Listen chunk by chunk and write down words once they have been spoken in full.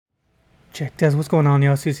Check test. What's going on,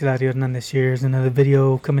 y'all? Susilario Hernandez here. Here's another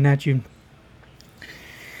video coming at you.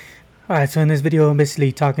 Alright, so in this video, I'm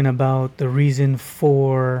basically talking about the reason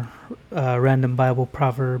for Random Bible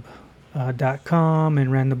Proverb .com and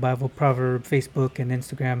Random Bible Proverb Facebook and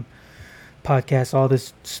Instagram podcast, all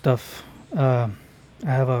this stuff. I'm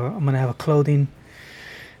gonna have a clothing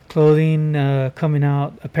coming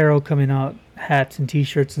out, apparel coming out, hats and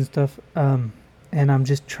t-shirts and stuff. And I'm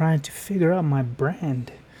just trying to figure out my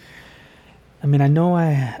brand. I mean, I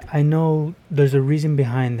know there's a reason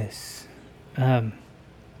behind this.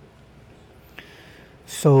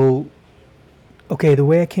 So, okay, the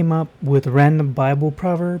way I came up with Random Bible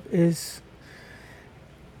Proverb is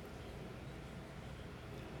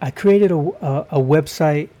I created a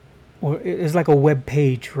website, or it's like a web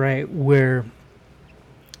page, right, where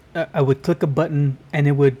I would click a button and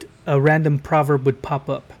a random proverb would pop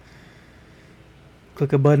up.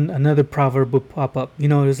 Click a button, another proverb would pop up. You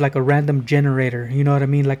know, it was like a random generator. You know what I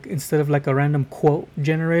mean? Like, instead of like a random quote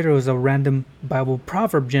generator, it was a random Bible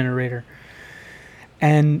proverb generator.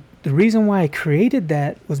 And the reason why I created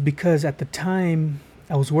that was because at the time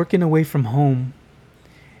I was working away from home,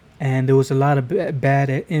 and there was a lot of bad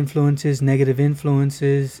influences, negative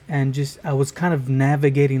influences, and just I was kind of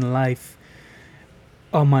navigating life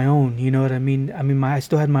on my own. You know what I mean? I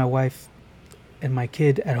still had my wife and my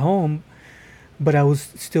kid at home, but I was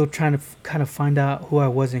still trying to kind of find out who I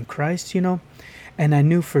was in Christ, you know? And I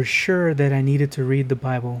knew for sure that I needed to read the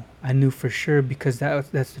Bible. I knew for sure because that's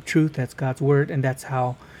the truth, that's God's word, and that's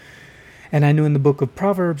how. And I knew in the book of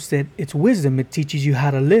Proverbs that it's wisdom. It teaches you how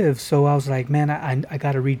to live. So I was like, man, I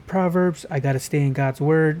got to read Proverbs. I got to stay in God's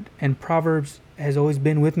word. And Proverbs has always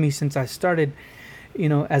been with me since I started, you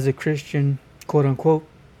know, as a Christian, quote unquote,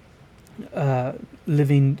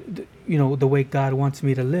 living, you know, the way God wants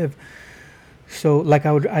me to live. So like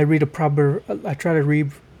I read a proverb. I try to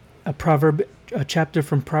read a chapter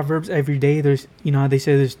from Proverbs every day. There's, you know how they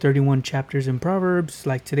say there's 31 chapters in Proverbs.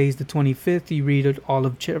 Like today's the 25th. You read it all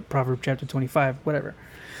of Proverbs chapter 25, whatever.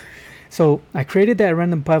 So I created that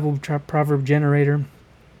random Bible proverb generator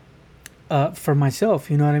for myself.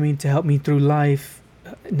 You know what I mean? To help me through life,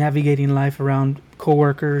 navigating life around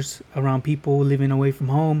coworkers, around people living away from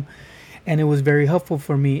home, and it was very helpful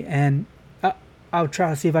for me. And I'll try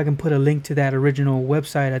to see if I can put a link to that original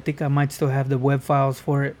website. I think I might still have the web files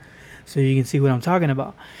for it, so you can see what I'm talking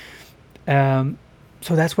about. So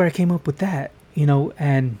that's where I came up with that, you know.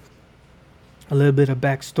 And a little bit of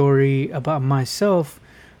backstory about myself.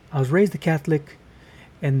 I was raised a Catholic,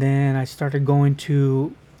 and then I started going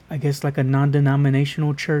to, I guess, like a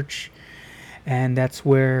non-denominational church, and that's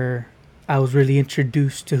where I was really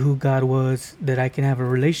introduced to who God was, that I can have a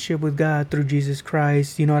relationship with God through Jesus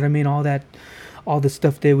Christ. You know what I mean? All the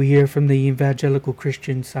stuff that we hear from the evangelical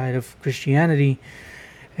Christian side of Christianity.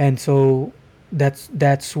 And so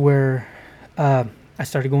that's where I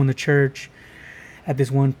started going to church at this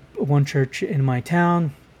one church in my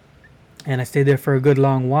town, and I stayed there for a good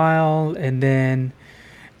long while. And then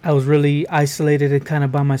I was really isolated and kind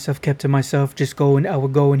of by myself, kept to myself. I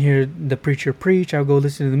would go and hear the preacher preach. I would go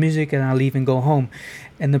listen to the music, and I'll leave and go home.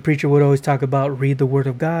 And the preacher would always talk about read the Word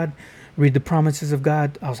of God, read the promises of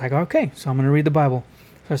God. I was like, okay, so I'm going to read the Bible.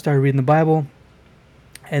 So I started reading the Bible.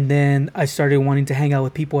 And then I started wanting to hang out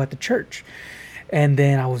with people at the church. And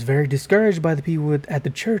then I was very discouraged by the people at the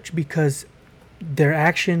church because their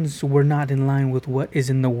actions were not in line with what is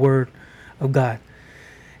in the Word of God.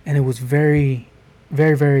 And it was very,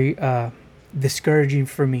 very, very discouraging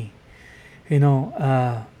for me, you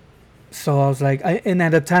know. So I was like, and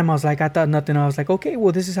at the time I was like, I thought nothing. I was like, okay,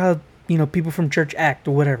 well, this is how, you know, people from church act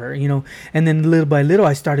or whatever, you know. And then little by little,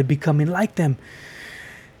 I started becoming like them.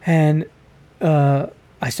 And I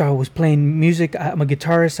was playing music. I'm a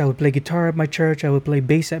guitarist. I would play guitar at my church. I would play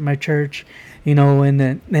bass at my church, you know. And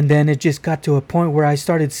then it just got to a point where I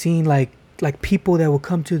started seeing like people that would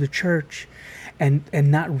come to the church, and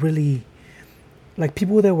not really, like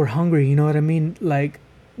people that were hungry. You know what I mean? Like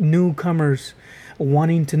newcomers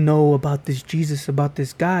wanting to know about this Jesus, about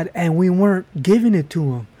this God, and we weren't giving it to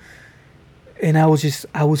them. And I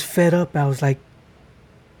was fed up. I was like,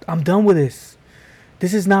 I'm done with this.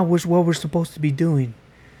 This is not what we're supposed to be doing.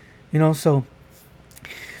 You know, so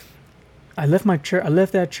I left my church. I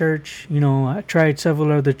left that church. You know, I tried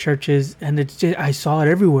several other churches, and I saw it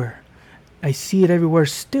everywhere. I see it everywhere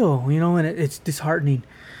still. You know, and it's disheartening.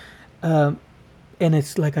 And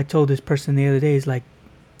it's like I told this person the other day. Is like,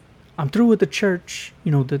 I'm through with the church.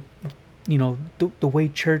 You know, the way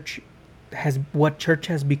what church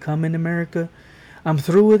has become in America. I'm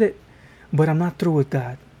through with it, but I'm not through with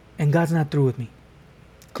God, and God's not through with me.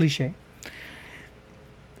 Cliche.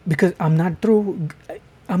 Because I'm not through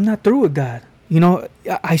I'm not through with God.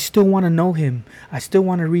 I still want to know Him. I still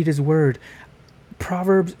want to read His Word.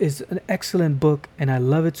 Proverbs is an excellent book, and I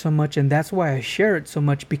love it so much, and that's why I share it so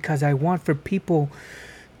much, because I want for people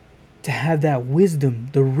to have that wisdom,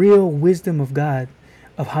 the real wisdom of God,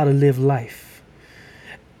 of how to live life.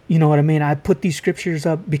 You know what I mean? I put these scriptures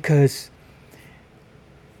up because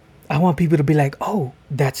I want people to be like, oh,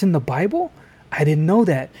 that's in the Bible? I didn't know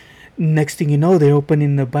that. Next thing you know, they're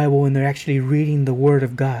opening the Bible and they're actually reading the Word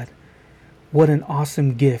of God. What an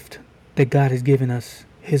awesome gift that God has given us,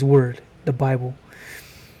 His Word, the Bible.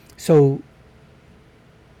 So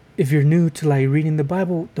if you're new to like reading the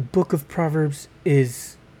Bible, the book of Proverbs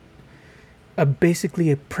is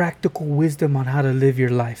basically a practical wisdom on how to live your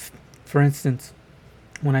life. For instance,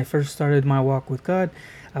 when I first started my walk with God,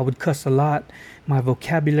 I would cuss a lot. My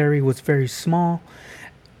vocabulary was very small.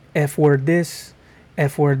 F word this,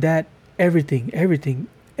 F word that, everything.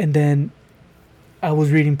 And then I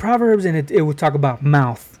was reading Proverbs, and it would talk about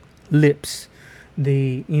mouth, lips,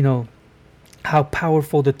 how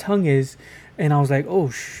powerful the tongue is. And I was like,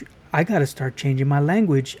 oh, I got to start changing my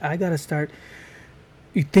language. I got to start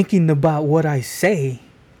thinking about what I say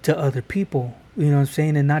to other people, you know what I'm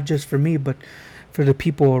saying? And not just for me, but for the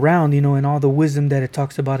people around, and all the wisdom that it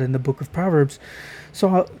talks about in the book of Proverbs.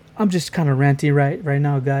 So I'm just kind of ranting right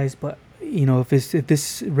now, guys. But, if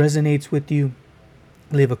this resonates with you,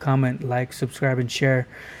 leave a comment, like, subscribe, and share.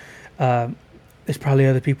 There's probably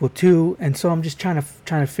other people too, and so I'm just trying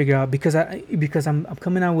to figure out, because I'm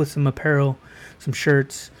coming out with some apparel, some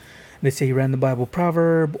shirts. They say you read the Bible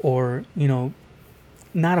proverb, or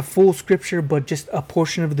not a full scripture, but just a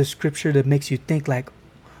portion of the scripture that makes you think like,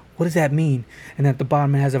 what does that mean? And at the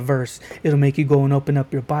bottom it has a verse. It'll make you go and open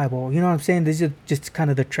up your Bible. You know what I'm saying? This is just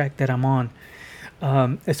kind of the track that I'm on.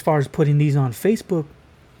 As far as putting these on Facebook,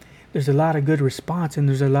 there's a lot of good response, and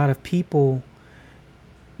there's a lot of people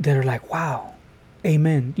that are like, wow,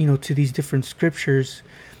 amen, to these different scriptures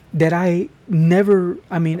that I never,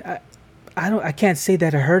 I can't say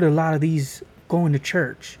that I heard a lot of these going to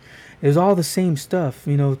church. It was all the same stuff,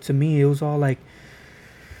 to me. It was all like,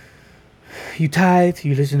 you tithe,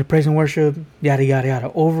 you listen to praise and worship, yada, yada,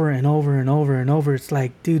 yada, over and over and over and over. It's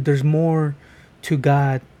like, dude, there's more to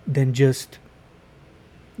God than just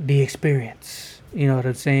the experience. You know what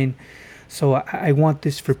I'm saying? So I want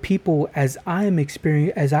this for people as I have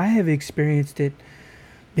experienced it,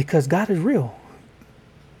 because God is real.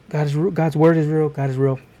 God's word is real. God is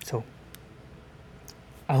real. So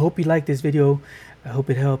I hope you like this video. I hope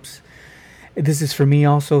it helps. This is for me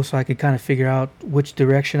also, so I can kind of figure out which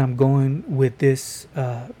direction I'm going with this,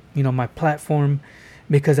 my platform,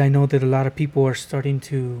 because I know that a lot of people are starting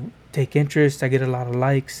to take interest. I get a lot of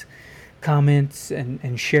likes, comments,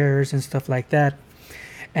 and shares and stuff like that.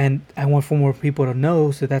 And I want for more people to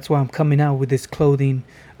know, so that's why I'm coming out with this clothing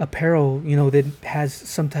apparel, that has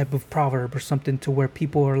some type of proverb or something, to where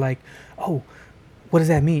people are like, oh, what does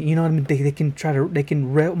that mean? You know what I mean? They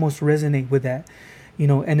can almost resonate with that.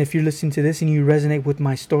 And if you're listening to this and you resonate with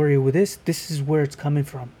my story, with this is where it's coming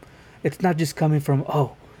from. It's not just coming from,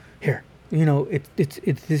 oh, here,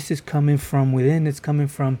 this is coming from within. It's coming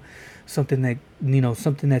from something that,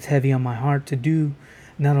 something that's heavy on my heart to do,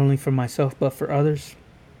 not only for myself, but for others.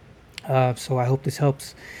 So I hope this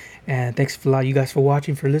helps. And thanks a lot, you guys, for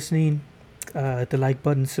watching, for listening. Hit the like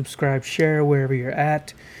button, subscribe, share wherever you're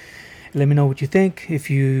at. Let me know what you think. If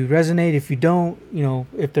you resonate, if you don't,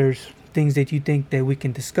 if there's things that you think that we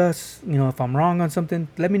can discuss, if I'm wrong on something,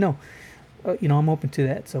 let me know. I'm open to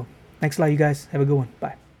that. So thanks a lot, you guys. Have a good one.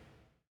 Bye.